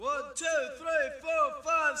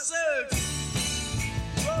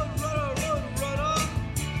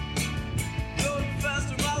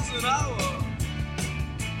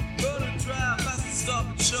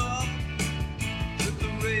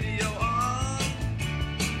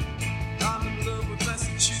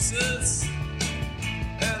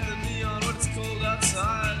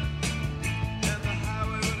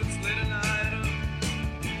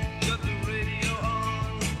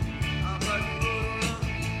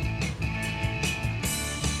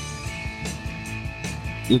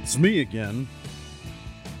It's me again.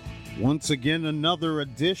 Once again, another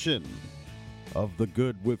edition of The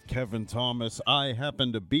Good with Kevin Thomas. I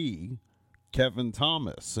happen to be Kevin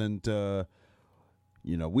Thomas, and,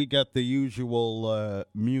 we got the usual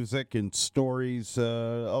music and stories.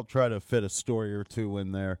 I'll try to fit a story or two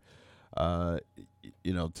in there,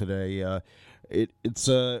 today. It's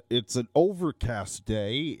an overcast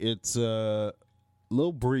day. It's a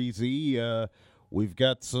little breezy. We've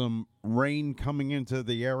got some rain coming into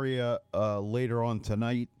the area later on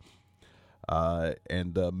tonight,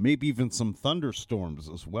 and maybe even some thunderstorms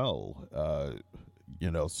as well.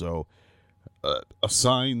 So a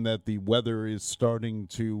sign that the weather is starting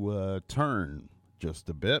to turn just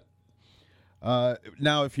a bit.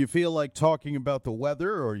 Now, if you feel like talking about the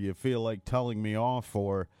weather, or you feel like telling me off,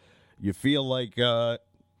 or you feel like,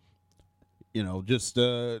 just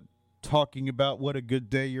talking about what a good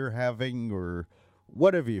day you're having, or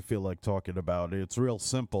whatever you feel like talking about, it's real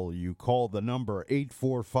simple. You call the number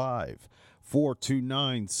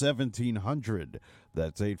 845-429-1700.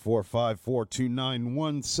 That's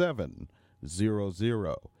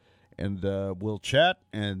 845-429-1700. And we'll chat,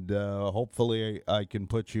 and hopefully I can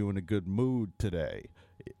put you in a good mood today.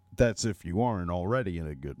 That's if you aren't already in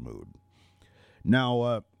a good mood.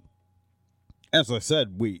 Now, as I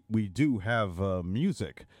said, we do have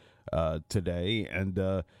music today,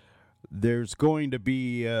 and there's going to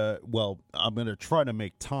be, I'm going to try to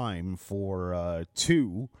make time for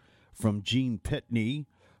two from Gene Pitney,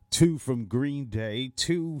 two from Green Day,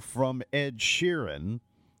 two from Ed Sheeran,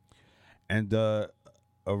 and a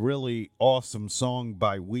really awesome song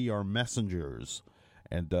by We Are Messengers.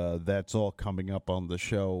 And that's all coming up on the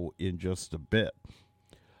show in just a bit.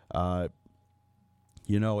 It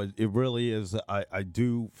really is. I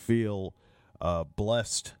do feel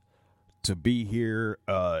blessed to be here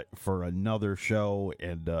for another show,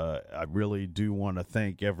 and I really do want to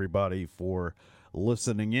thank everybody for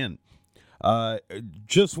listening in.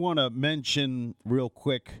 Just want to mention real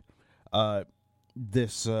quick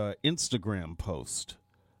this Instagram post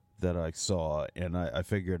that I saw, and I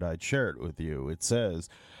figured I'd share it with you. It says,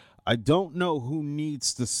 "I don't know who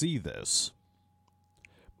needs to see this,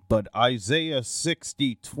 but Isaiah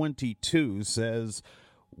 60:22 says,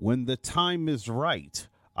 'When the time is right,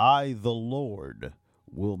 I, the Lord,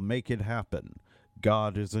 will make it happen.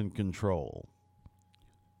 God is in control.'"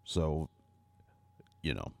 So,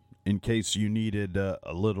 in case you needed a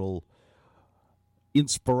little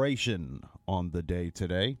inspiration on the day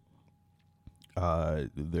today,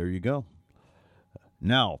 there you go.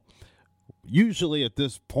 Now, usually at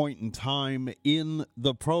this point in time in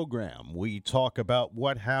the program, we talk about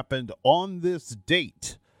what happened on this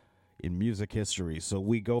date in music history. So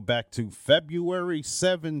we go back to February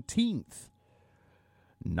 17th,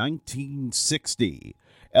 1960.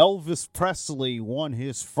 Elvis Presley won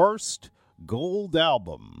his first gold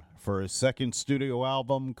album for his second studio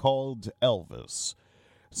album called Elvis.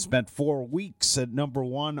 Spent 4 weeks at number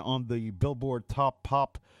one on the Billboard Top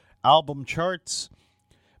Pop album charts,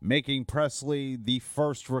 making Presley the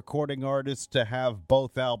first recording artist to have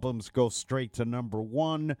both albums go straight to number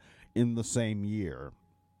one in the same year.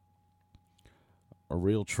 A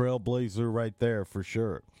real trailblazer right there for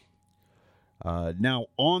sure. Now,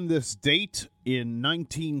 on this date in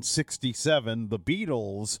 1967, the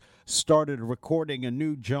Beatles started recording a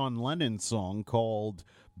new John Lennon song called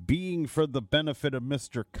 "Being for the Benefit of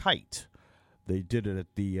Mr. Kite." They did it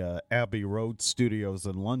at the Abbey Road Studios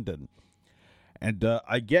in London. And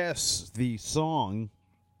I guess the song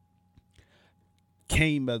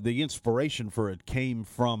the inspiration for it came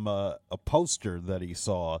from a poster that he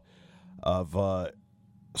saw of a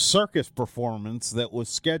circus performance that was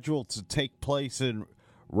scheduled to take place in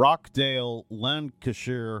Rochdale,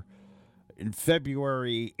 Lancashire in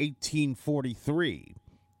February 1843.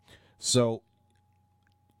 So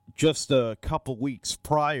just a couple weeks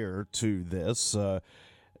prior to this,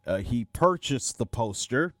 he purchased the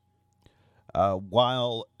poster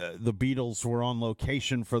while the Beatles were on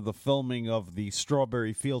location for the filming of the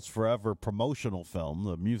Strawberry Fields Forever promotional film,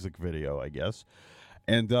 the music video, I guess.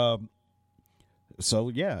 And so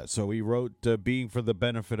he wrote "Being for the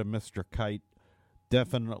Benefit of Mr. Kite."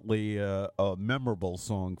 Definitely a memorable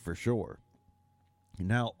song for sure.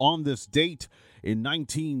 Now, on this date in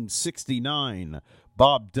 1969,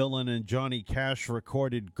 Bob Dylan and Johnny Cash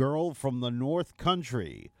recorded "Girl from the North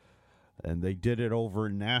Country," and they did it over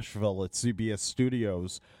in Nashville at CBS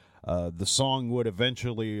Studios. The song would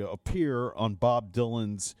eventually appear on Bob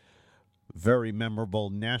Dylan's very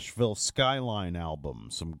memorable Nashville Skyline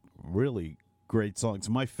album. Some really great songs.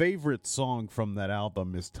 My favorite song from that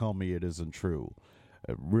album is "Tell Me It Isn't True."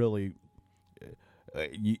 It really,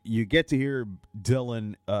 you get to hear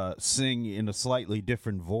Dylan sing in a slightly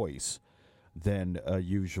different voice than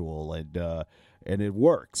usual, and it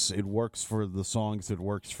works. It works for the songs. It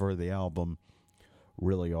works for the album.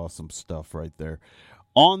 Really awesome stuff right there.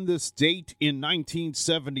 On this date in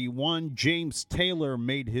 1971, James Taylor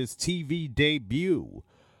made his TV debut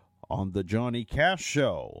on the Johnny Cash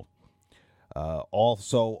Show.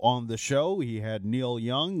 Also on the show, he had Neil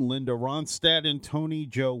Young, Linda Ronstadt, and Tony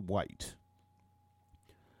Joe White.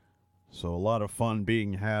 So a lot of fun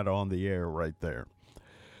being had on the air right there.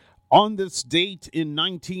 On this date in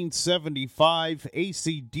 1975,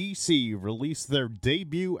 AC/DC released their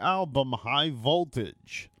debut album, High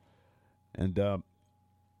Voltage. And,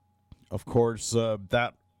 of course,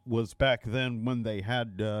 that was back then when they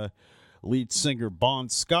had lead singer Bon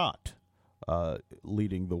Scott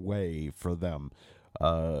leading the way for them.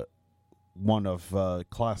 One of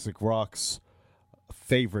classic rock's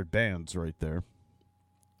favorite bands right there.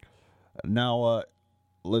 Now,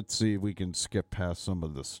 let's see if we can skip past some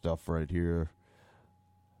of the stuff right here.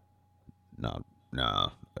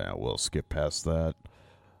 We'll skip past that.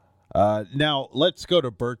 Now, let's go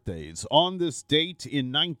to birthdays. On this date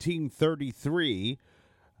in 1933,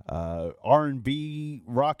 R&B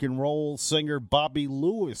rock and roll singer Bobby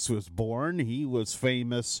Lewis was born. He was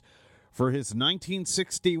famous for his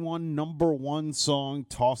 1961 number one song,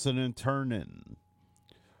 Tossin' and Turnin'.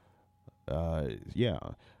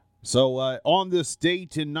 So, on this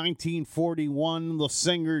date in 1941, the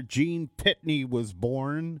singer Gene Pitney was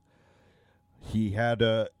born. He had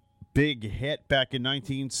a big hit back in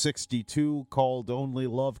 1962 called Only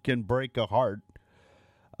Love Can Break a Heart.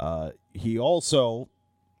 He also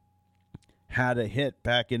had a hit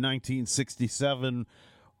back in 1967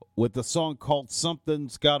 with a song called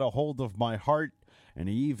Something's Got a Hold of My Heart, and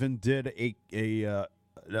he even did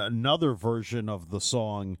another version of the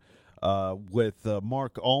song with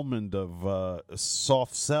Mark Almond of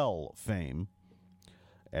Soft Cell fame,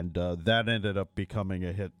 and that ended up becoming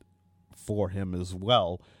a hit for him as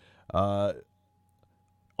well.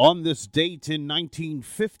 On this date in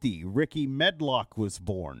 1950, Ricky Medlock was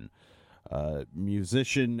born.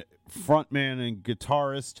 Musician, frontman, and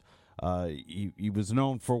guitarist. He was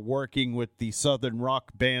known for working with the southern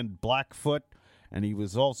rock band Blackfoot, and he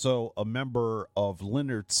was also a member of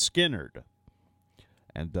Lynyrd Skynyrd.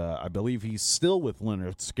 And I believe he's still with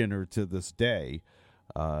Lynyrd Skynyrd to this day.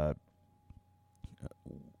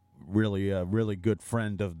 Really good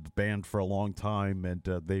friend of the band for a long time, and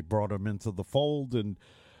they brought him into the fold, and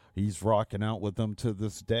he's rocking out with them to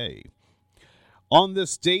this day. On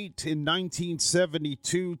this date in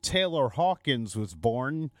 1972, Taylor Hawkins was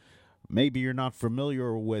born. Maybe you're not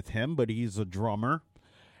familiar with him, but he's a drummer.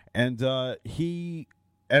 And he,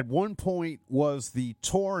 at one point, was the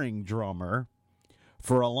touring drummer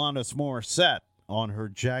for Alanis Morissette on her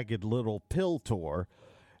Jagged Little Pill tour.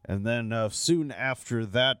 And then soon after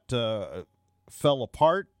that fell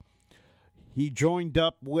apart, he joined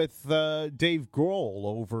up with Dave Grohl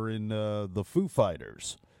over in the Foo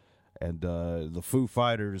Fighters. And the Foo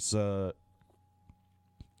Fighters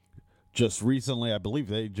just recently, I believe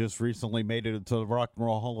they just recently made it into the Rock and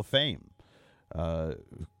Roll Hall of Fame.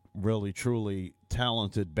 Really, truly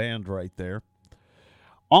talented band right there.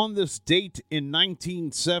 On this date in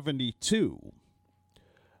 1972,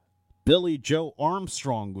 Billy Joe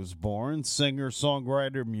Armstrong was born, singer,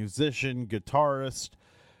 songwriter, musician, guitarist,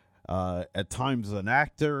 at times an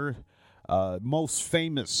actor, most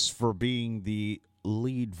famous for being the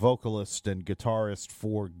lead vocalist and guitarist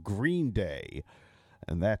for Green Day.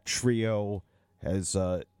 And that trio has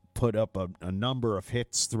put up a number of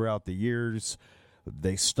hits throughout the years.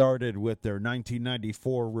 They started with their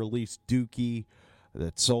 1994 release Dookie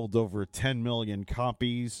that sold over 10 million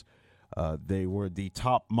copies. They were the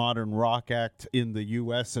top modern rock act in the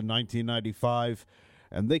U.S. in 1995,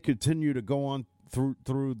 and they continue to go on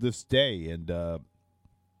through this day. And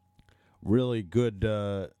really good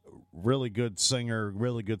singer,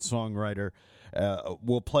 really good songwriter.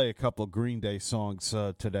 We'll play a couple of Green Day songs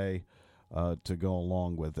today to go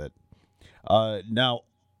along with it. Now,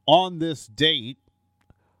 on this date,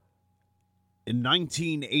 in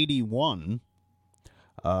 1981,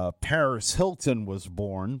 Paris Hilton was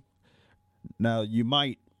born. Now, you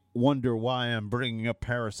might wonder why I'm bringing up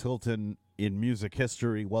Paris Hilton in music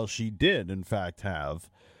history. Well, she did, in fact, have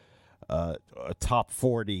a top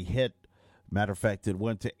 40 hit. Matter of fact, it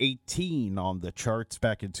went to 18 on the charts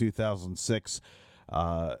back in 2006.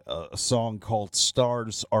 A song called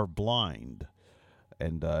Stars Are Blind.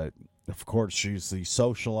 And, of course, she's the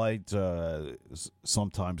socialite,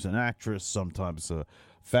 sometimes an actress, sometimes a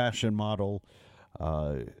fashion model,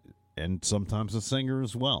 and sometimes a singer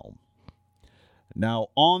as well. Now,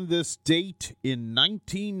 on this date in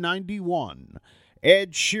 1991,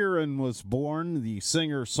 Ed Sheeran was born. The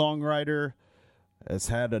singer-songwriter has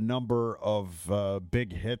had a number of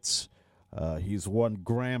big hits. He's won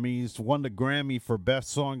Grammys, won the Grammy for Best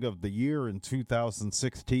Song of the Year in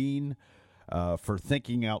 2016 for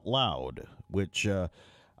Thinking Out Loud, which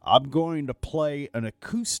I'm going to play an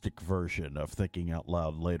acoustic version of Thinking Out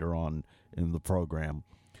Loud later on in the program.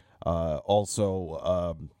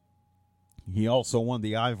 He also won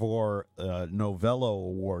the Ivor Novello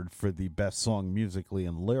Award for the Best Song Musically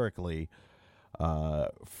and Lyrically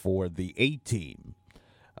for the A-Team.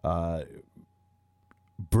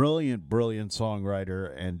 Brilliant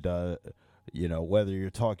songwriter, and whether you're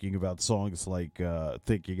talking about songs like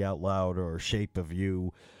Thinking Out Loud or Shape of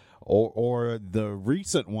You, or the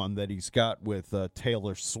recent one that he's got with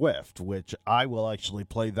Taylor Swift, which I will actually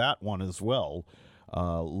play that one as well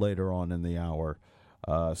later on in the hour.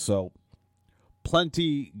 So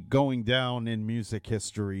plenty going down in music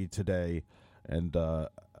history today, and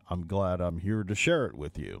I'm glad I'm here to share it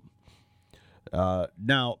with you.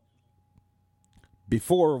 Now,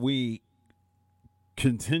 before we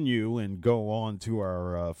continue and go on to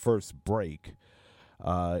our first break,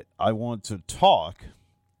 I want to talk.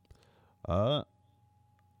 I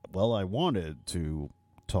wanted to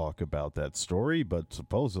talk about that story, but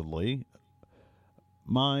supposedly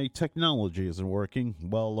my technology isn't working.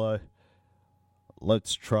 Well,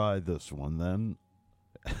 let's try this one then.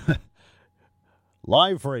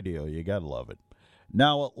 Live radio, you gotta love it.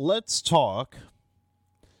 Now, let's talk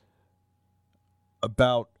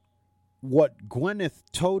about what Gwyneth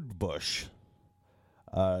Toadbush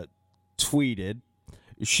tweeted.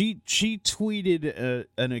 She tweeted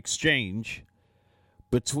an exchange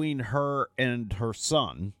between her and her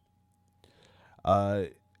son.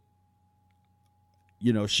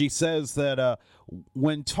 She says that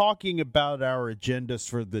when talking about our agendas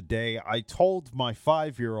for the day, I told my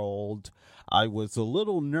 5-year-old I was a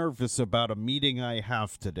little nervous about a meeting I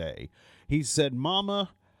have today. He said, "Mama,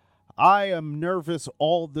 I am nervous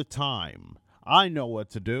all the time. I know what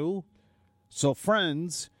to do." So,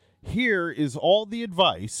 friends, here is all the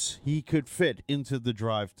advice he could fit into the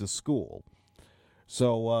drive to school.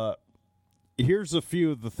 So, here's a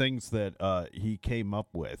few of the things that he came up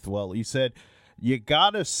with. Well, he said, you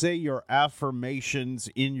gotta say your affirmations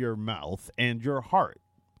in your mouth and your heart.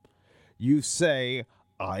 You say,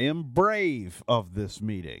 I am brave of this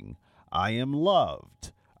meeting. I am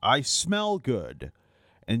loved. I smell good.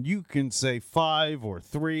 And you can say 5 or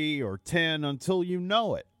 3 or 10 until you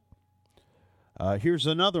know it. Here's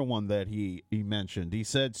another one that he mentioned. He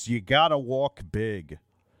says, you gotta walk big.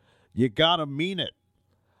 You gotta mean it.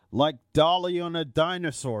 Like Dolly on a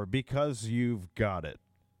dinosaur, because you've got it.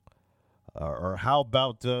 Or how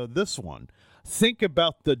about this one? Think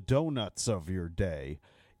about the donuts of your day.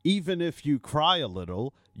 Even if you cry a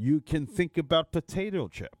little, you can think about potato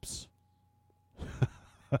chips.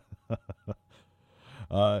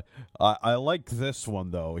 I like this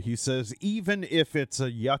one, though. He says, even if it's a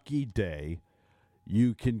yucky day,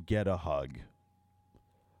 you can get a hug.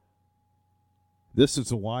 This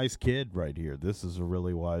is a wise kid right here. This is a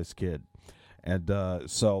really wise kid. And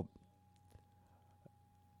so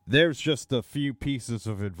there's just a few pieces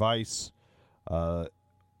of advice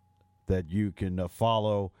that you can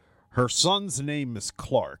follow. Her son's name is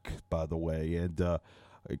Clark, by the way. And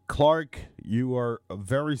Clark, you are a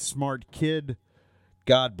very smart kid.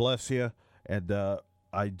 God bless you. And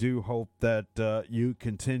I do hope that you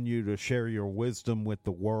continue to share your wisdom with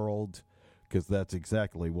the world, because that's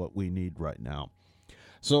exactly what we need right now.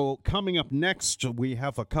 So coming up next, we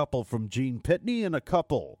have a couple from Gene Pitney and a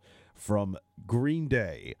couple from Green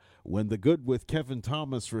Day when The Good with Kevin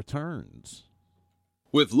Thomas returns.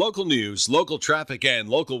 With local news, local traffic, and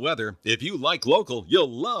local weather, if you like local,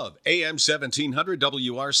 you'll love AM 1700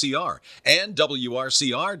 WRCR and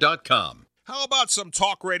WRCR.com. How about some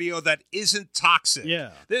talk radio that isn't toxic?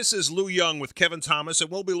 Yeah. This is Lou Young with Kevin Thomas, and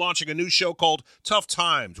we'll be launching a new show called Tough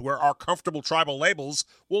Times, where our comfortable tribal labels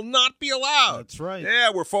will not be allowed. That's right. Yeah,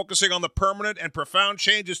 we're focusing on the permanent and profound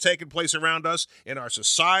changes taking place around us in our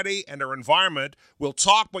society and our environment. We'll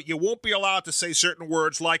talk, but you won't be allowed to say certain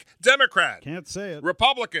words like Democrat. Can't say it.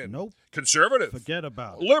 Republican. Nope. Conservative. Forget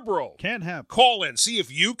about it. Liberal. Can't happen. Call in. See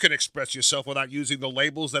if you can express yourself without using the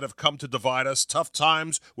labels that have come to divide us. Tough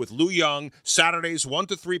Times with Lou Young, Saturdays 1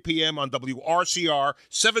 to 3 p.m. on WRCR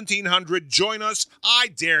 1700. Join us. I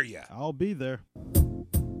dare you. I'll be there.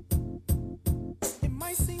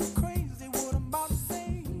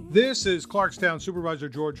 This is Clarkstown Supervisor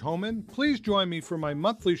George Homan. Please join me for my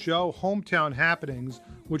monthly show, Hometown Happenings,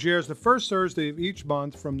 which airs the first Thursday of each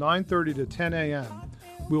month from 9:30 to 10 a.m.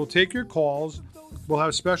 We will take your calls, We'll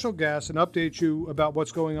have special guests and update you about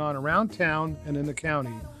what's going on around town and in the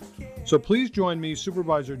county. So please join me,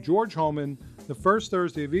 Supervisor George Homan, the first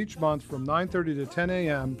Thursday of each month from 9:30 to 10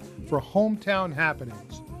 a.m. for Hometown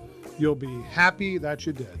Happenings. You'll be happy that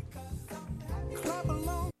you did.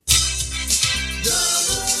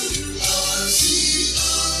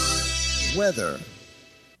 Weather.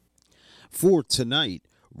 For tonight,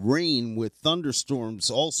 rain with thunderstorms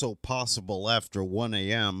also possible after 1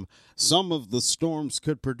 a.m. Some of the storms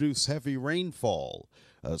could produce heavy rainfall.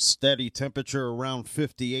 A steady temperature around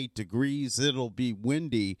 58 degrees. It'll be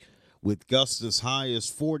windy with gusts as high as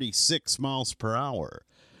 46 miles per hour.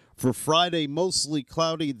 For Friday, mostly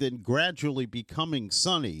cloudy, then gradually becoming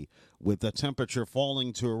sunny, with the temperature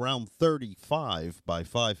falling to around 35 by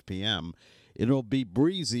 5 p.m. It'll be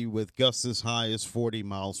breezy with gusts as high as 40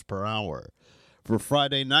 miles per hour. For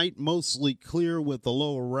Friday night, mostly clear with a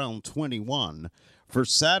low around 21. For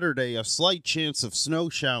Saturday, a slight chance of snow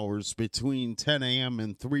showers between 10 a.m.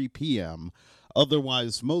 and 3 p.m.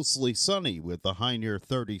 Otherwise, mostly sunny with a high near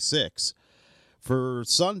 36. For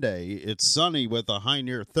Sunday, it's sunny with a high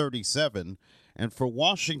near 37. And for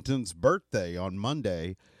Washington's birthday on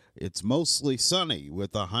Monday, it's mostly sunny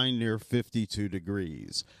with a high near 52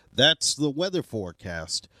 degrees. That's the weather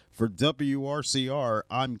forecast. For WRCR,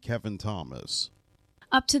 I'm Kevin Thomas.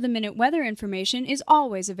 Up-to-the-minute weather information is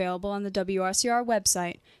always available on the WRCR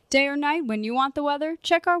website. Day or night, when you want the weather,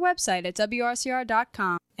 check our website at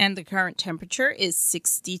WRCR.com. And the current temperature is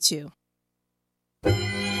 62. Only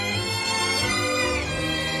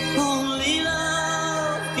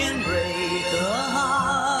love can break a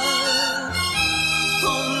heart.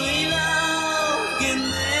 Only love can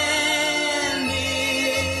mend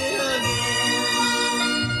it again.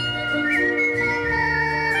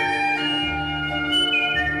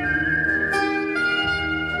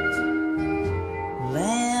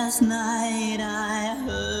 Last night I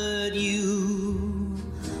heard you,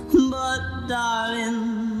 but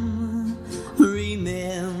darling, remember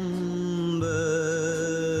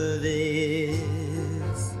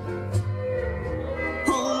this.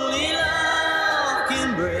 Only love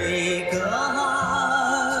can break a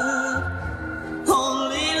heart.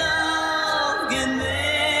 Only love can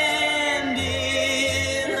mend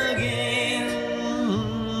it again.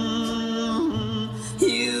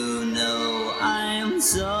 You know I'm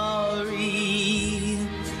sorry.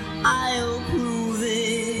 I'll prove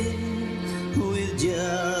it with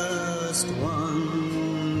just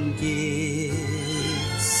one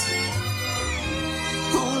kiss.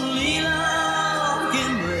 Only love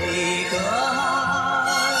can break a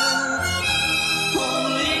heart.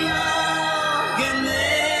 Only love can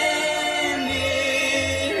mend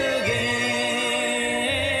it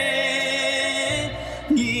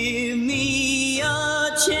again. Give me a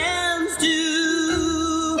chance to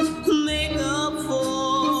make up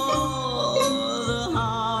for the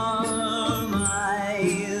harm I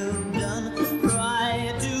have done. Try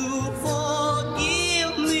to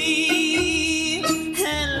forgive me,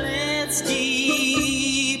 and let's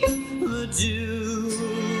keep the two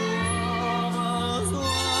of us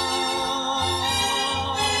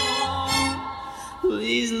one.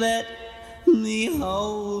 Please let me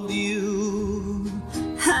hold you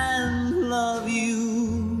and love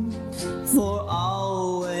you for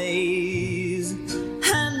always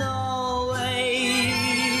and always.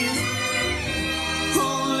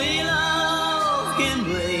 Only love can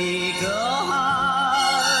break a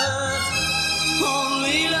heart.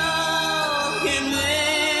 Only love can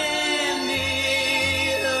mend it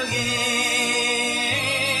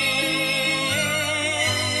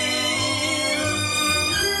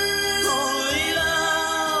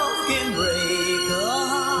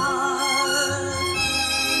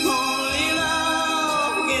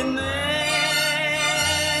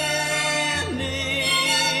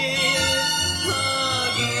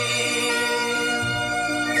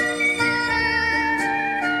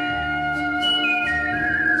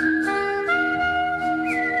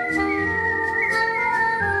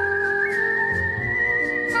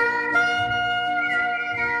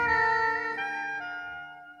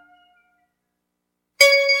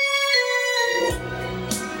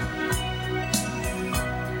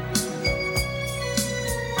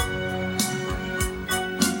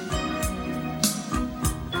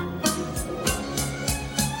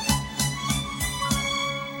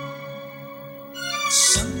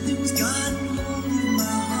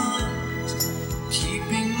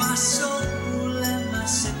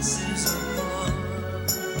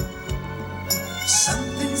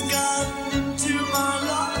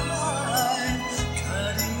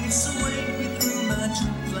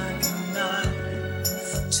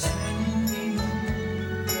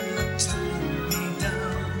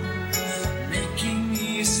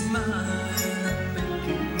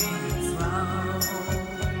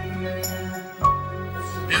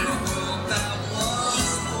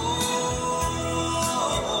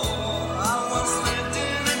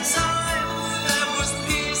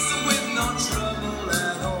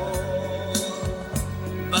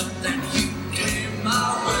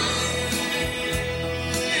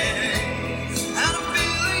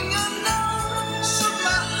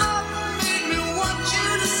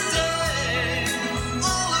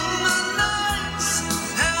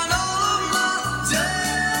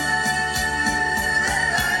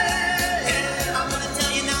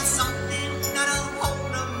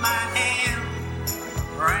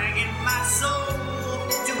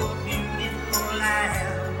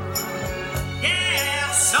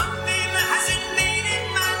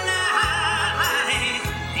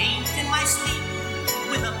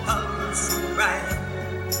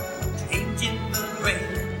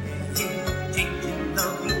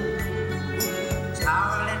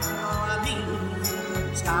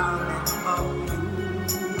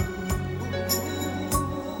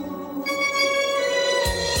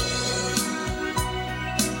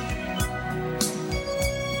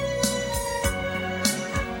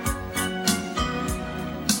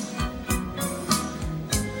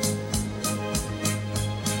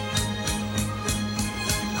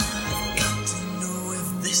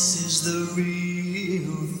is the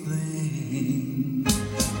real thing.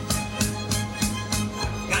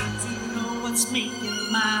 Got to know what's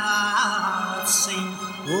making my heart sing.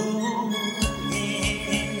 Oh,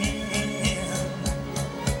 yeah.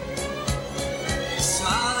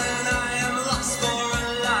 Darling, I am lost for a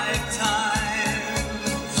lifetime.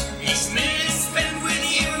 Each minute spent with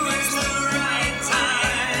you is the right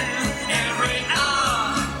time. Every hour,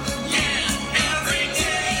 yeah, every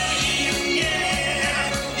day, yeah.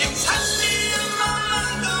 You touch me and my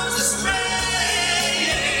mind goes astray.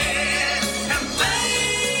 And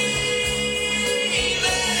baby,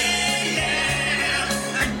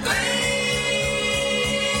 yeah. And baby,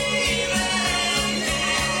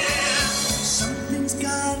 something's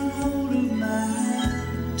gotten hold of my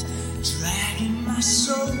hand, dragging my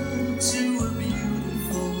soul to a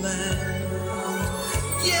beautiful land.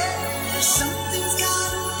 Yeah, something's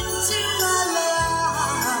gotten into my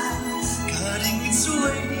life, cutting its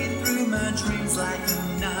way through my dreams like a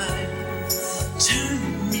knife,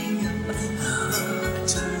 turning me up,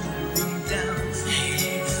 turning me down,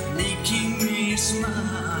 hey, making me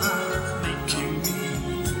smile, making me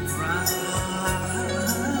proud.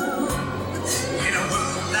 In a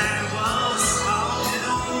world that was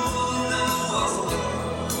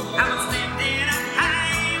I was lived in a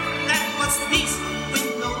time that was peace with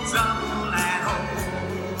no trouble at all.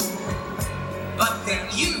 But then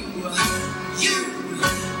you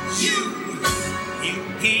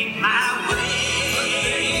came my way.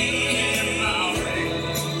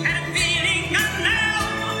 And feeling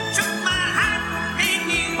unknown took my heart, made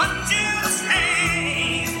me want to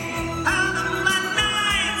stay. Out of my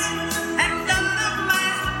nights and out of my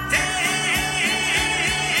days.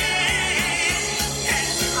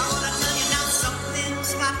 I wanna tell you now,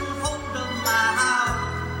 something's gotten hold of my heart,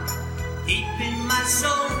 deep in my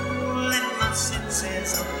soul and my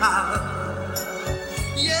senses of power.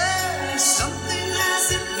 Yeah, something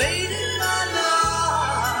has invaded my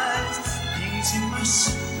life, painting my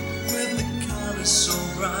soul with the colors so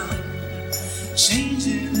bright,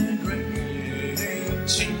 changing the gray,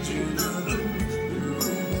 changing the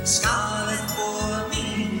blue, scarlet for me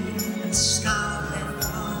and scarlet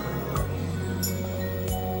for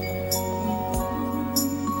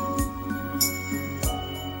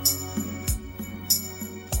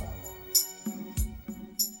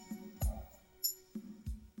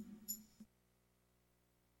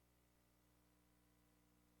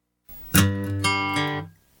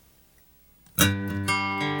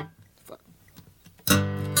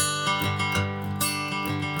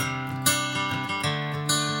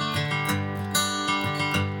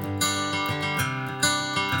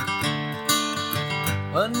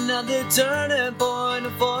Another turning point,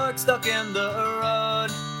 a fork stuck in the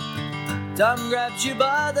road. Time grabs you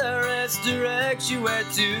by the wrist, directs you where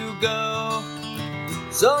to go.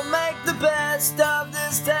 So make the best of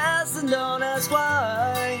this test and don't ask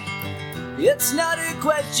why. It's not a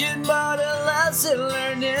question but a lesson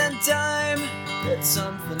learned in time. It's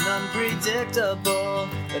something unpredictable,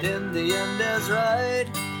 but in the end is right.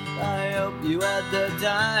 I hope you had the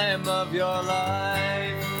time of your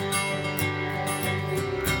life.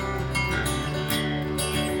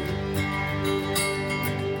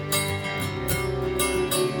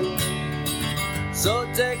 So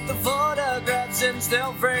take the photographs and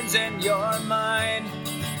still frames in your mind,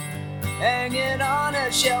 hanging on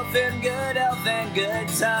a shelf in good health and good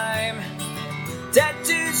time.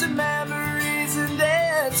 Tattoos and memories and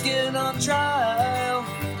dead skin on trial.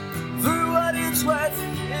 For what it's worth,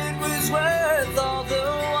 it was worth all the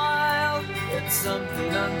while. It's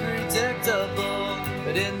something unpredictable,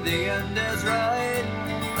 but in the end is right.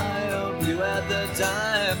 I hope you had the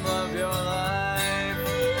time of your life.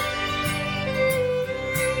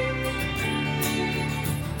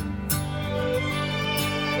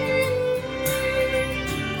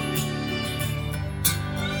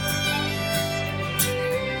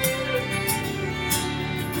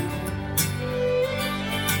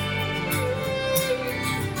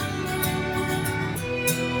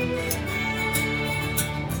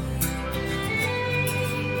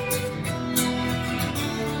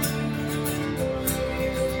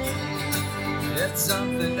 It's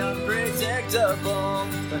something unpredictable,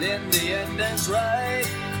 but in the end it's right.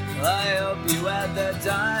 I hope you had the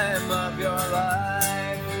time of your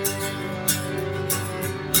life.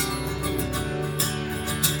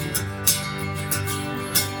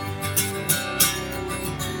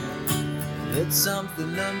 It's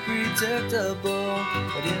something unpredictable,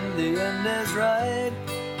 but in the end is right.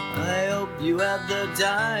 I hope you had the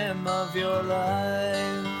time of your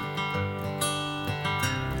life.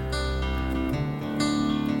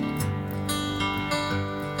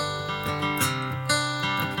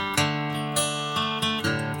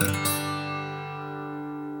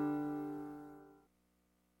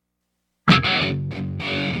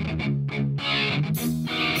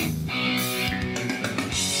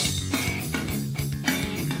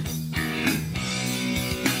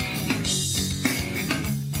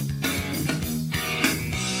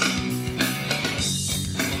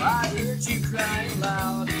 crying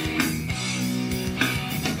loud.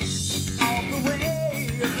 All the way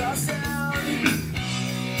across town,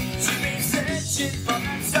 she been searching for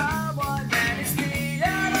that someone that is me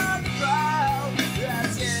out on the crowd.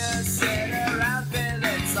 As you sit around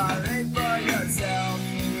feeling sorry for yourself,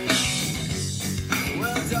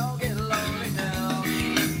 well, don't get lonely now.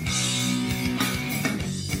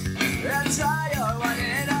 And try your one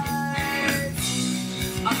and eyes.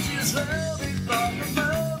 I'm just hoping for the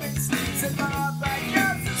moment, sneezing my back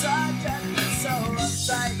up the time. So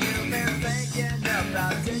upside you've been thinking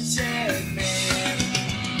about ditching me.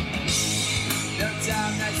 No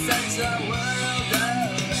time that sends the world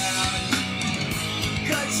around,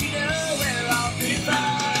 'cause you know where I'll be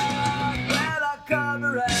found when I come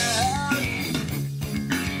around.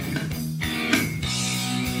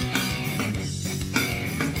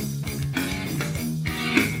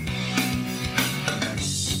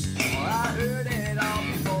 Well, I heard it all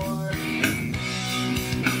before.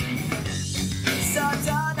 So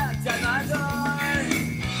don't knock at my door.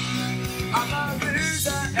 I'm a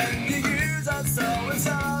loser and the user, so it's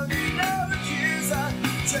only no accuser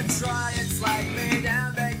to try and slide me down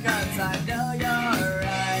because I know you're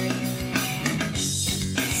right.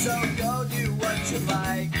 So go do what you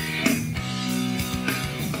like.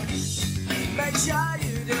 Make sure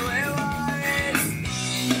you do it wise.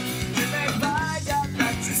 You may find out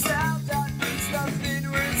that yourself that means nothing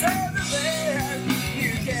worth everything.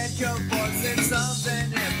 You can't go forcing something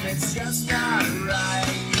if it's just not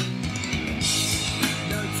right.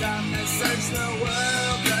 No time to search the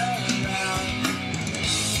world around,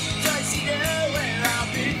 'cause you know where I'll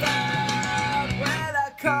be found when I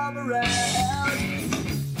come around.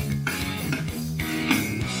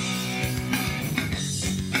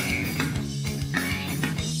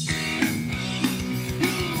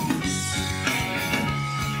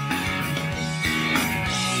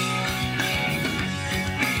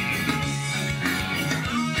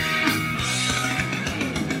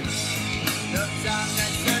 No time to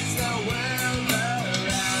search the world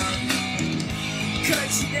around,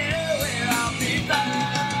 'cause you know where I'll be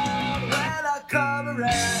found when I come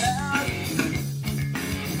around.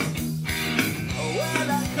 When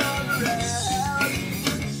I come around.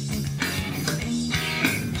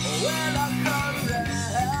 When I come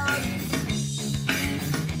around.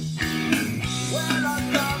 When I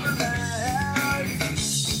come around.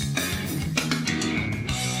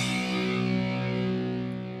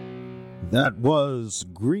 That was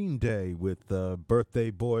Green Day with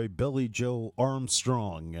birthday boy Billy Joe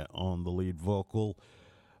Armstrong on the lead vocal,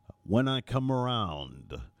 When I Come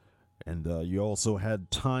Around. And you also had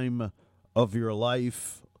Time of Your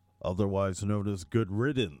Life, otherwise known as Good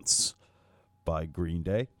Riddance, by Green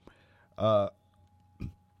Day.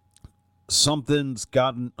 Something's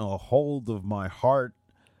Gotten a Hold of My Heart,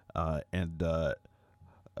 and a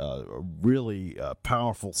really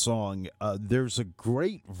powerful song. There's a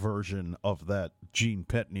great version of that Gene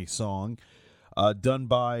Petney song done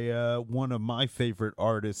by one of my favorite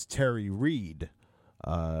artists, Terry Reid.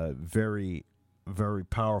 Very, very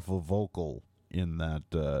powerful vocal in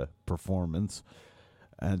that performance.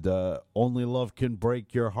 And Only Love Can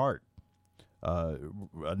Break Your Heart.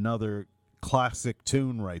 Another classic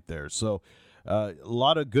tune right there. So a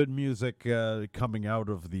lot of good music coming out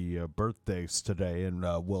of the birthdays today, and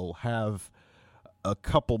we'll have a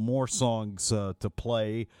couple more songs to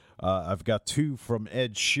play. I've got two from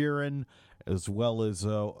Ed Sheeran, as well as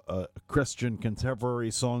a Christian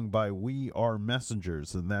contemporary song by We Are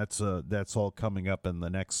Messengers, and that's all coming up in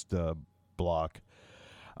the next block.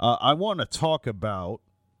 I want to talk about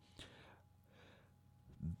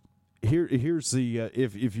here's the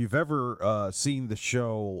if you've ever seen the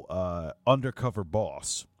show Undercover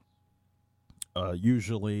Boss.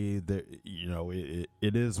 Usually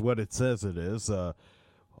it is what it says it is. A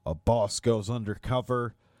boss goes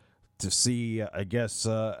undercover to see, I guess,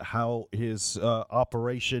 how his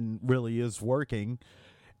operation really is working,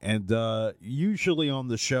 and usually on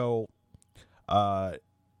the show,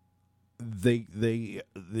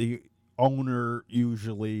 the owner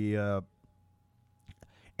usually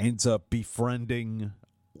ends up befriending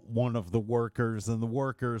one of the workers, and the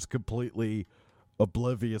worker is completely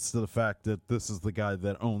oblivious to the fact that this is the guy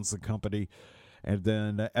that owns the company. And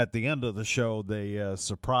then at the end of the show, they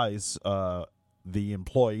surprise the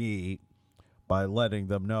employee by letting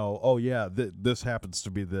them know, oh yeah, this happens to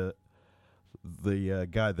be the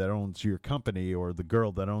guy that owns your company, or the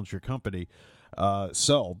girl that owns your company.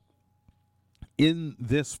 So in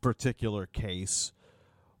this particular case,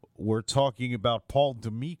 we're talking about Paul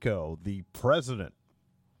D'Amico, the president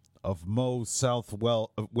of Moe's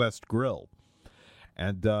Southwest Grill.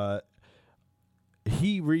 And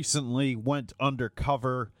he recently went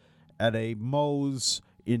undercover at a Moe's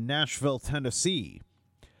in Nashville, Tennessee,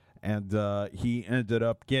 and he ended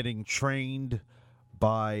up getting trained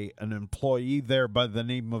by an employee there by the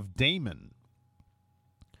name of Damon.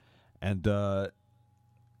 And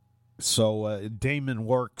so Damon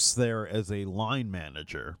works there as a line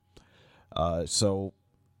manager. So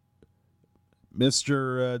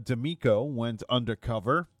Mr. D'Amico went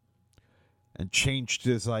undercover and changed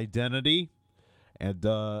his identity and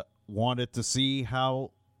wanted to see how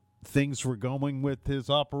things were going with his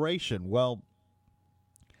operation. Well,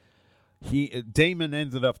 Damon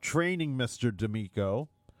ended up training Mr. D'Amico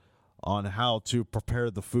on how to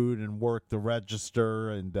prepare the food and work the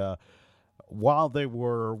register. And while they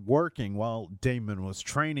were working, while Damon was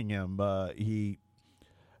training him, he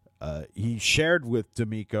shared with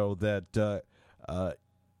D'Amico that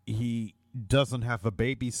he doesn't have a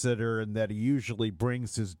babysitter and that he usually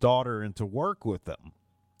brings his daughter into work with him.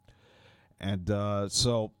 And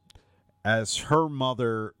so as her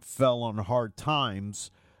mother fell on hard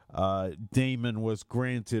times, Damon was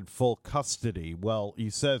granted full custody. Well, he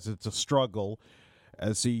says it's a struggle,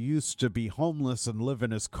 as he used to be homeless and live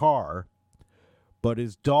in his car, but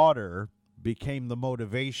his daughter became the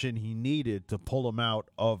motivation he needed to pull him out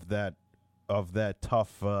of that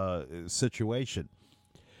tough situation.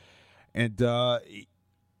 And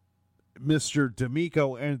Mr.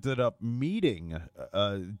 D'Amico ended up meeting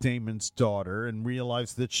Damon's daughter and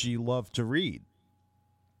realized that she loved to read.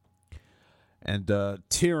 And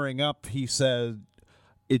tearing up, he said,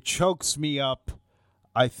 "It chokes me up.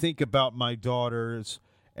 I think about my daughters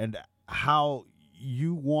and how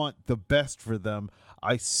you want the best for them.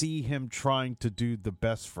 I see him trying to do the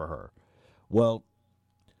best for her." Well,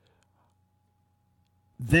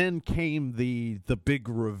 then came the big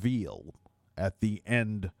reveal at the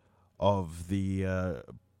end of the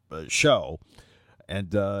show.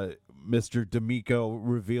 And Mr. D'Amico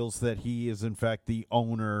reveals that he is, in fact, the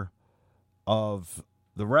owner of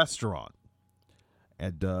the restaurant.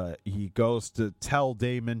 And he goes to tell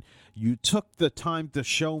Damon, "You took the time to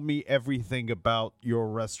show me everything about your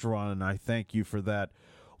restaurant, and I thank you for that.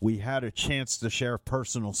 We had a chance to share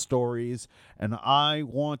personal stories, and I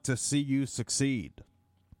want to see you succeed."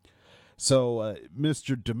 So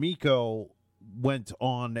Mr. D'Amico went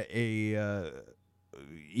on he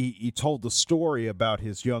told the story about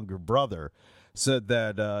his younger brother, said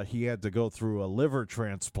that he had to go through a liver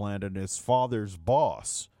transplant, and his father's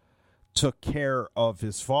boss took care of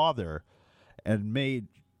his father and made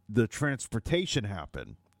the transportation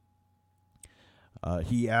happen.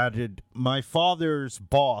 He added, "My father's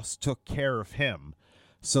boss took care of him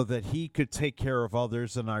so that he could take care of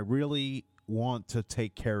others, and I really want to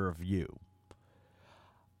take care of you.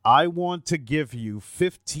 I want to give you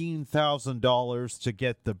 $15,000 to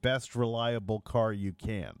get the best reliable car you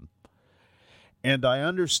can. And I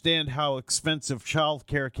understand how expensive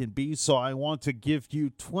childcare can be, so I want to give you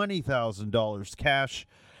 $20,000 cash,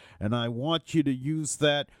 and I want you to use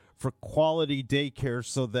that for quality daycare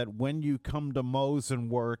so that when you come to Moe's and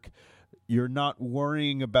work, you're not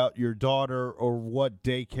worrying about your daughter or what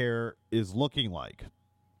daycare is looking like."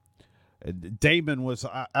 And Damon was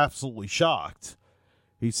absolutely shocked.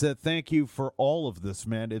 He said, "Thank you for all of this,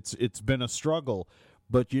 man. It's been a struggle,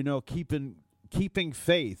 but you know, keeping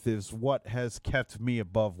faith is what has kept me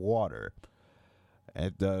above water."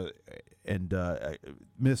 And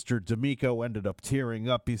Mr. D'Amico ended up tearing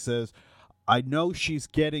up. He says, "I know she's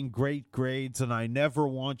getting great grades, and I never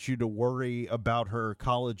want you to worry about her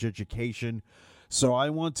college education, so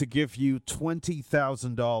I want to give you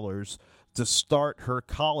 $20,000 to start her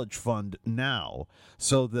college fund now,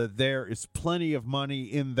 so that there is plenty of money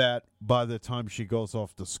in that by the time she goes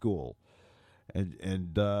off to school."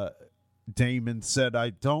 And Damon said,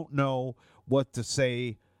 "I don't know what to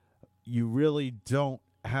say. You really don't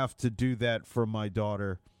have to do that for my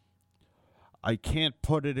daughter. I can't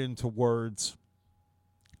put it into words.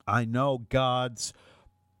 I know God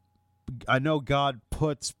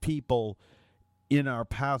puts people in our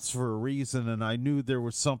paths for a reason, and I knew there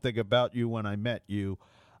was something about you when I met you.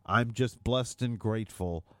 I'm just blessed and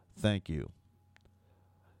grateful. Thank you."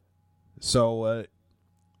 So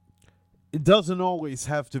it doesn't always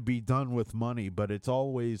have to be done with money, but it's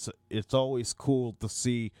always cool to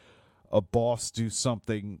see a boss do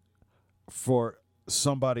something for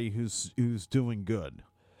somebody who's doing good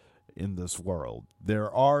in this world.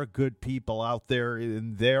 There are good people out there,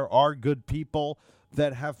 and there are good people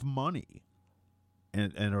that have money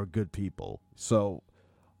and are good people. So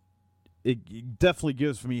it definitely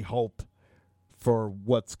gives me hope for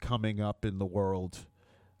what's coming up in the world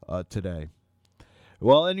today.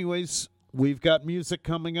 Well, anyways, We've got music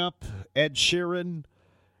coming up, Ed Sheeran,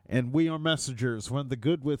 and We Are Messengers when The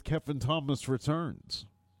Good with Kevin Thomas returns.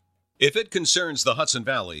 If it concerns the Hudson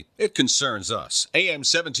Valley, it concerns us. AM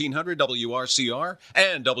 1700 WRCR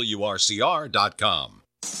and WRCR.com.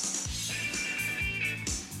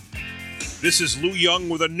 This is Lou Young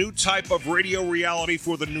with a new type of radio reality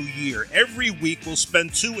for the new year. Every week we'll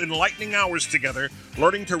spend 2 enlightening hours together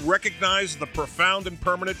learning to recognize the profound and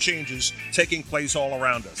permanent changes taking place all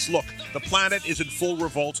around us. Look, the planet is in full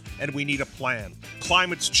revolt and we need a plan.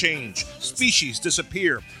 Climates change, species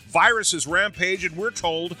disappear, viruses rampage, and we're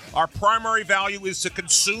told our primary value is to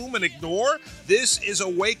consume and ignore. This is a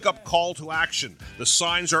wake-up call to action. The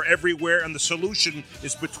signs are everywhere and the solution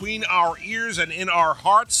is between our ears and in our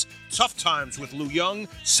hearts. Tough Times with Lou Young,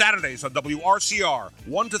 Saturdays on WRCR,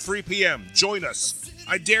 1 to 3 p.m. Join us.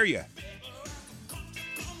 I dare you.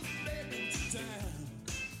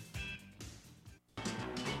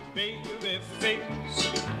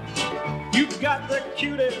 You've got the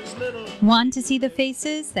cutest little... Want to see the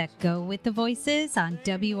faces that go with the voices on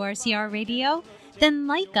WRCR Radio? Then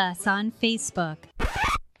like us on Facebook.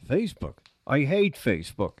 Facebook? I hate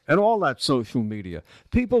Facebook and all that social media.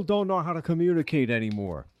 People don't know how to communicate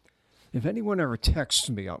anymore. If anyone ever texts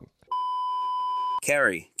me,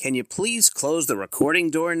 Carrie, can you please close the recording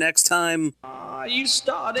door next time? You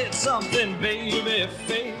started something, baby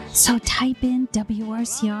face. So type in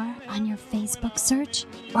WRCR on your Facebook search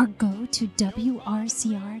or go to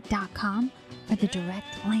WRCR.com for the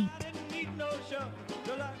direct link.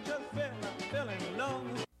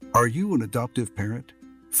 Are you an adoptive parent,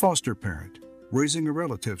 foster parent, raising a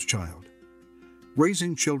relative's child?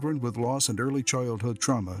 Raising children with loss and early childhood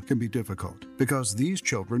trauma can be difficult because these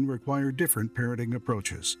children require different parenting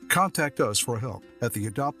approaches. Contact us for help at the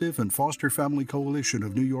Adoptive and Foster Family Coalition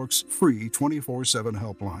of New York's free 24/7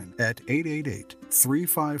 helpline at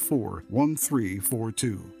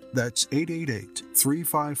 888-354-1342. That's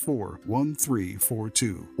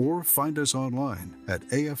 888-354-1342. Or find us online at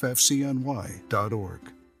affcny.org.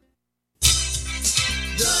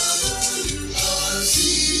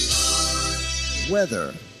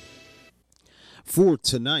 Weather. For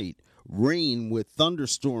tonight, rain with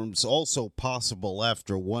thunderstorms also possible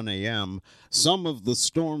after 1 a.m. Some of the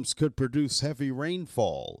storms could produce heavy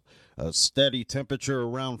rainfall. A steady temperature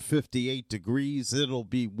around 58 degrees. It'll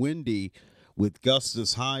be windy with gusts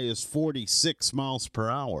as high as 46 miles per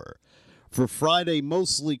hour. For Friday,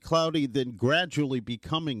 mostly cloudy, then gradually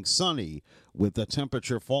becoming sunny, with the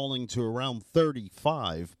temperature falling to around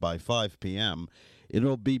 35 by 5 p.m.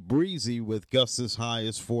 It'll be breezy with gusts as high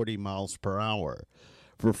as 40 miles per hour.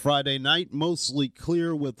 For Friday night, mostly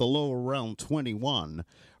clear with a low around 21.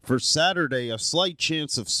 For Saturday, a slight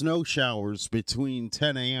chance of snow showers between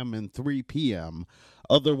 10 a.m. and 3 p.m.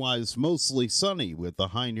 Otherwise, mostly sunny with a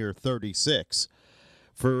high near 36.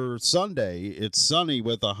 For Sunday, it's sunny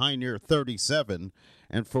with a high near 37.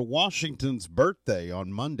 And for Washington's birthday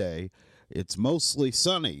on Monday, it's mostly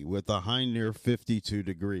sunny with a high near 52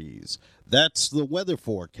 degrees. That's the weather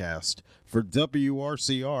forecast. For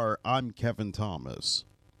WRCR, I'm Kevin Thomas.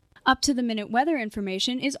 Up-to-the-minute weather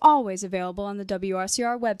information is always available on the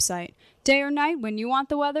WRCR website. Day or night, when you want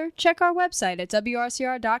the weather, check our website at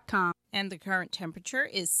WRCR.com. And the current temperature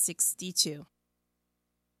is 62.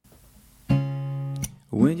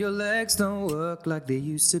 When your legs don't work like they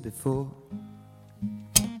used to before,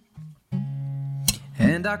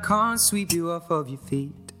 and I can't sweep you off of your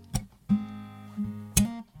feet,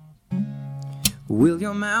 will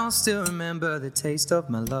your mouth still remember the taste of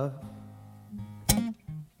my love?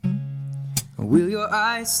 Will your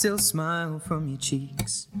eyes still smile from your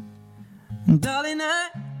cheeks? Darling, I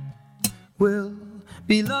will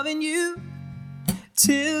be loving you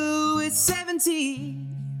till we're 70.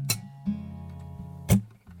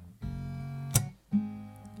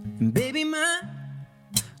 And baby, my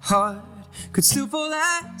heart could still fall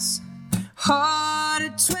as hard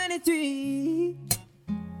at 23.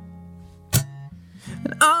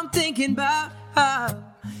 And I'm thinking about how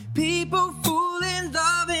people fall in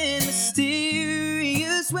love in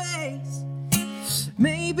mysterious ways.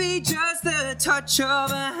 Maybe just the touch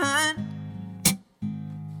of a hand.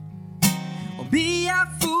 Or be I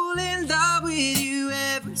fall in love with you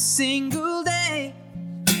every single day.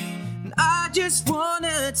 And I just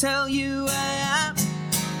wanna tell you I am.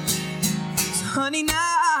 So honey,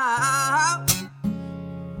 now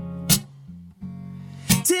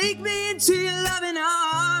take me into your loving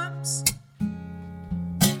arms.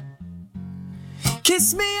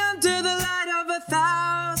 Kiss me under the light of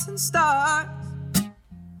 1,000 stars.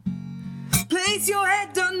 Place your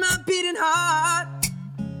head on my beating heart.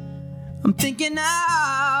 I'm thinking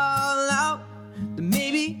out loud that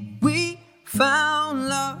maybe we found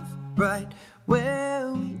love right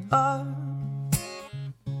where we are.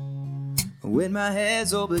 When my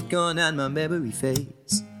hair's all but gone and my memory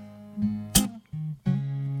fades,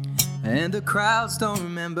 and the crowds don't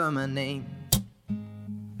remember my name,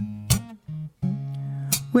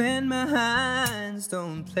 when my hands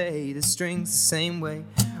don't play the strings the same way,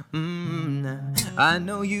 now I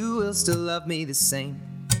know you will still love me the same.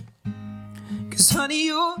 'Cause honey,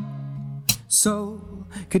 your soul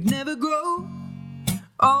could never grow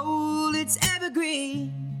old, it's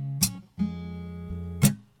evergreen.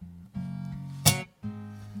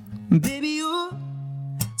 Baby, your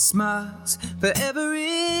smile's forever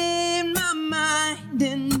in my mind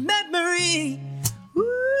and memory.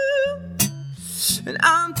 Woo. And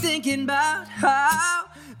I'm thinking about how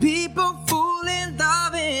people fall in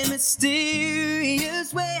love in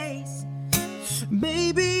mysterious ways.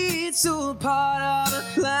 Maybe it's all part of a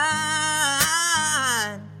plan.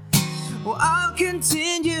 Well, I'll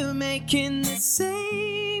continue making the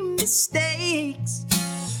same mistakes,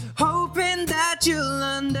 hoping that you'll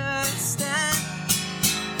understand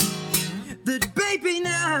that, baby,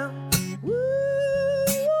 now, woo,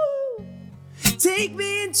 take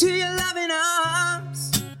me into your loving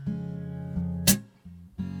arms,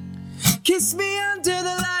 kiss me under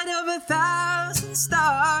the light of 1,000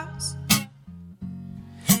 stars,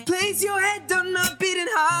 place your head on my beating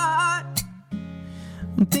heart.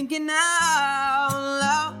 I'm thinking out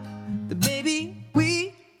loud that, baby,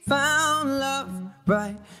 we found love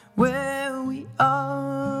right where we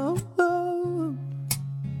are. Ooh.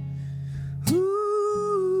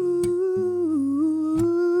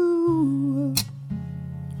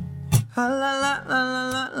 La la la la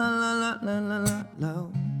la la la la la la la.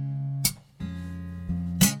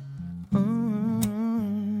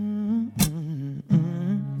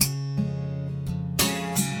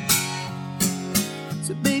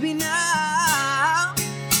 So baby, now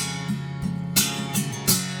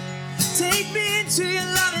take me into your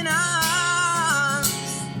loving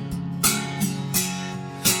arms,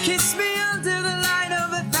 kiss me under the light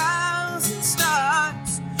of 1,000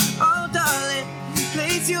 stars. Oh darling,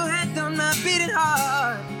 place your head on my beating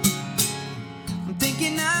heart. I'm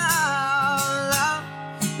thinking out loud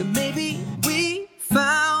that maybe we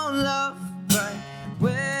found love right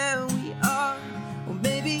where we are. Or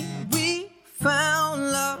maybe we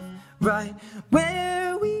found love right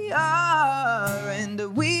where we are. And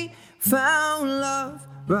we found love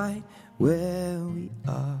right where we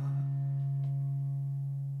are.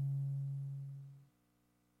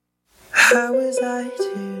 How was I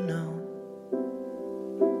to know?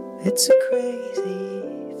 It's a crazy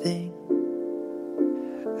thing.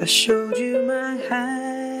 I showed you my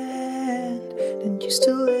hand and you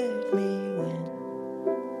still let me win.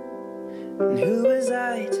 And who was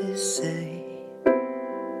I to say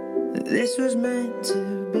that this was meant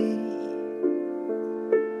to be?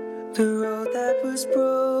 The road that was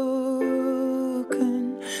broken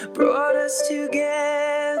brought us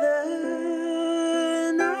together.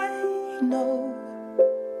 And I know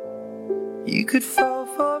you could fall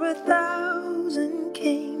for 1,000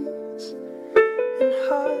 kings and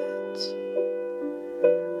hearts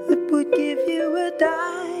that would give you a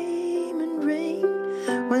diamond ring.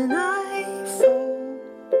 When I fall,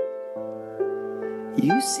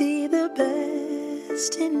 you see the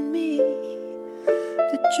best in me,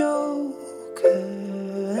 the Joker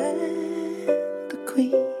and the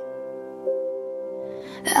Queen.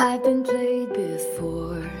 I've been played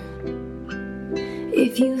before,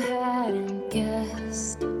 if you hadn't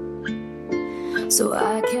guessed. So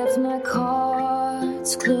I kept my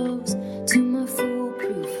cards close to my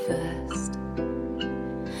foolproof vest.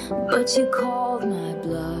 But you called my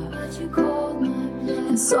bluff,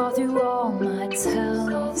 and saw through all my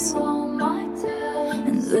tells.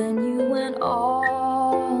 And then you went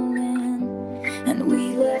all in, and we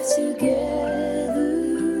left together.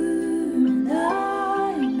 And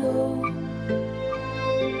I know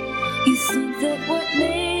you think that what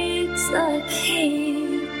makes a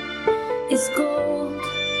king is gold,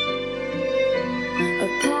 a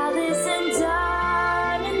palace and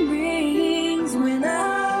diamond rings. When I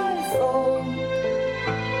fall,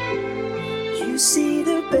 you see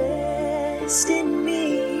the best in me,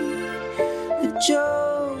 the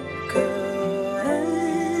Joker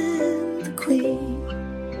and the Queen.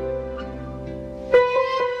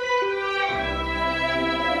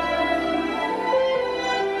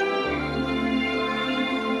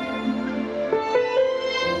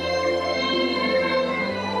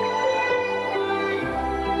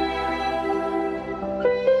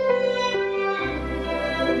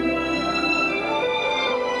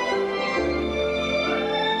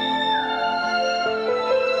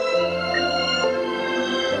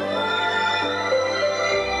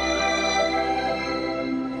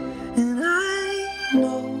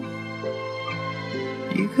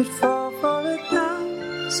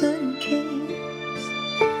 and kings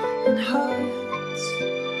and hearts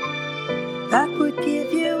that would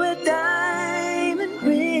give you a diamond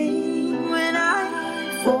ring. When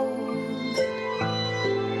I folded,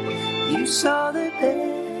 you saw the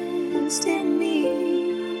best in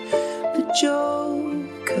me, the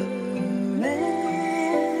Joker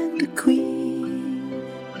and the Queen,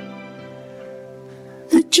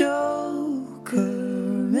 the Joker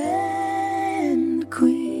and the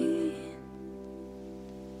Queen.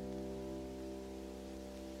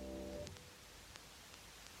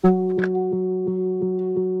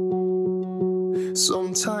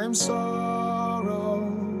 Sometimes sorrow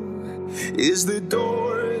is the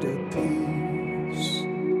door to peace.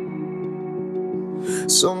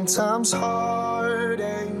 Sometimes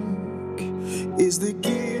heartache is the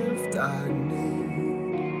gift I need.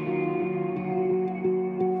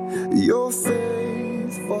 You're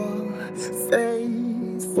faithful,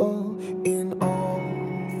 faithful in all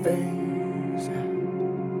things.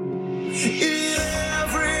 In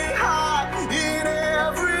every high, in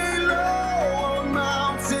every low,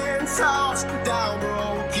 mountain tops, down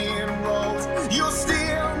broken roads, you're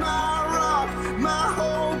still my rock, my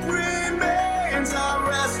hope remains. I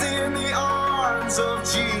rest in the arms of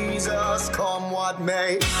Jesus, come what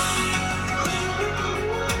may.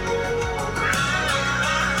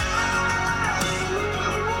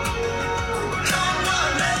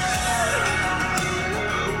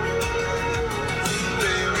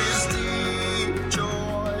 There is deep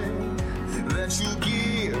joy that you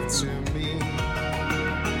give to me,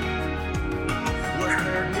 where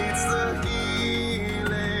hurt meets the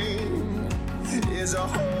healing is a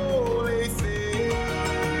holy thing.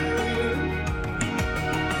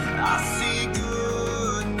 I see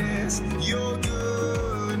goodness, your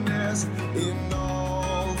goodness in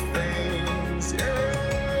all things. Yeah.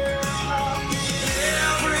 In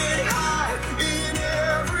every high, in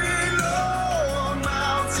every low,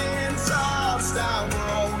 mountain tops, down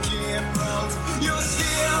broken roads, you're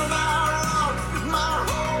still my rock, my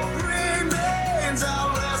hope remains. I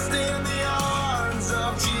rest in the arms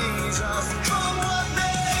of Jesus. Come what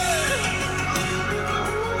may,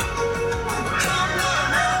 come what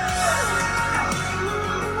may,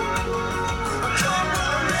 come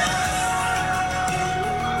what may.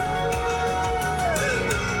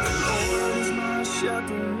 The Lord is my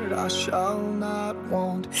shepherd, I shall not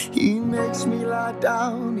want. He makes me lie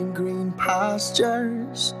down in green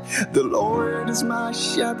pastures. The Lord is my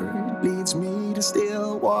shepherd, leads me to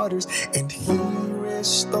still waters, and he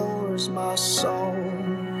restores my soul.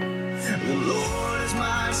 The Lord is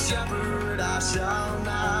my shepherd, I shall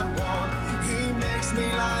not want. He makes me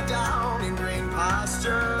lie down in green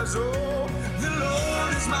pastures. Oh, the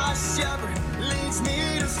Lord is my shepherd, leads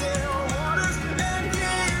me to still waters, and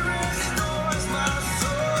he restores my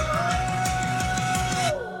soul.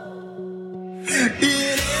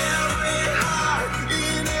 In every high,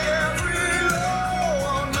 in every low,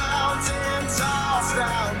 on mountain tops,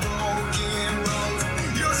 down broken roads,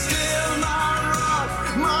 you're still my rock,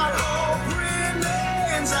 my hope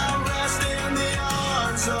remains. I rest in the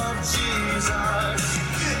arms of Jesus.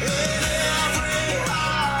 In every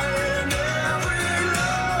high, in every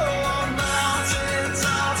low, on mountain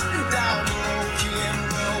tops, down broken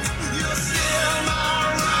roads, you're still my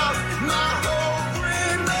rock, my hope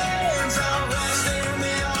remains. I rest in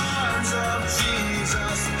the arms of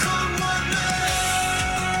Jesus. Come what may,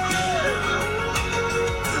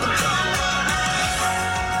 come what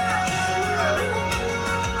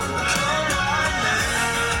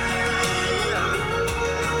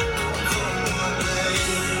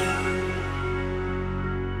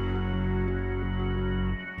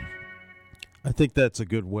I think that's a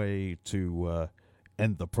good way to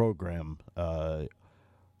end the program.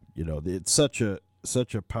 It's such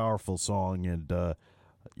a powerful song, and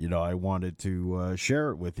I wanted to share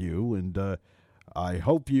it with you, and I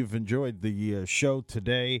hope you've enjoyed the show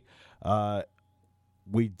today.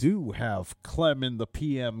 We do have Clem in the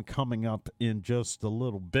PM coming up in just a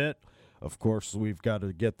little bit. Of course, we've got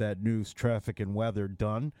to get that news, traffic, and weather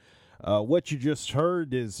done. What you just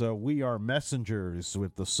heard is We Are Messengers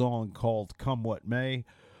with the song called Come What May.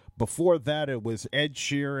 Before that, it was Ed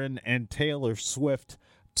Sheeran and Taylor Swift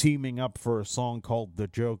teaming up for a song called The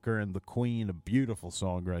Joker and the Queen, a beautiful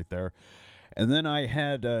song right there. And then I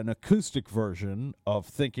had an acoustic version of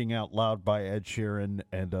Thinking Out Loud by Ed Sheeran,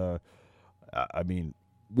 and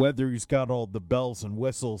whether he's got all the bells and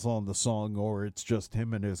whistles on the song or it's just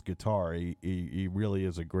him and his guitar, he really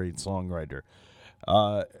is a great songwriter.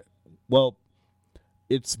 Well,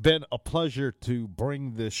 it's been a pleasure to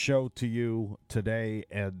bring this show to you today,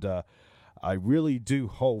 and I really do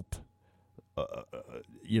hope,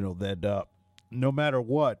 that no matter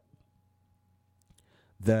what,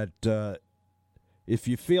 that if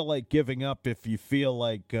you feel like giving up, if you feel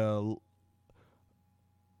like,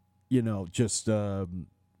 just, I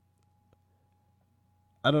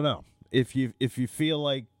don't know, if you feel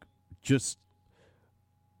like just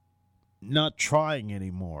not trying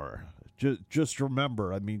anymore, just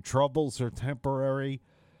remember, I mean, troubles are temporary,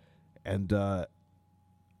 and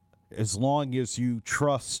as long as you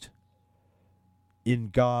trust in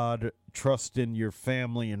God, trust in your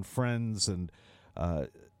family and friends, and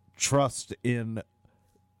trust in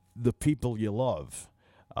the people you love,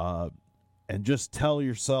 and just tell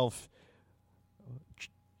yourself,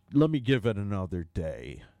 let me give it another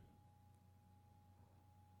day.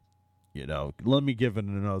 Let me give it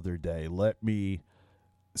another day. Let me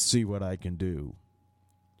see what I can do.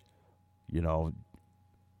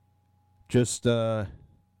 Just do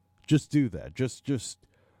that. Just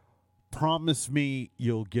promise me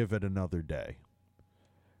you'll give it another day.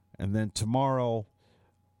 And then tomorrow,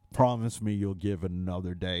 promise me you'll give it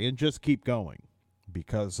another day. And just keep going.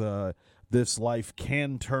 Because this life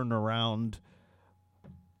can turn around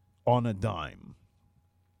on a dime.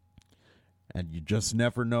 And you just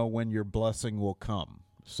never know when your blessing will come.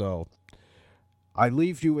 So I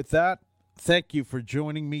leave you with that. Thank you for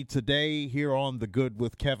joining me today here on The Good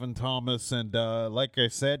with Kevin Thomas. And like I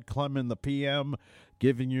said, Clem in the PM,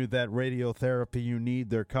 giving you that radiotherapy you need.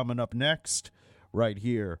 They're coming up next right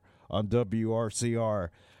here on WRCR.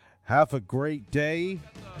 Have a great day.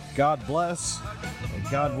 God bless. And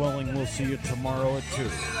God willing, we'll see you tomorrow at 2.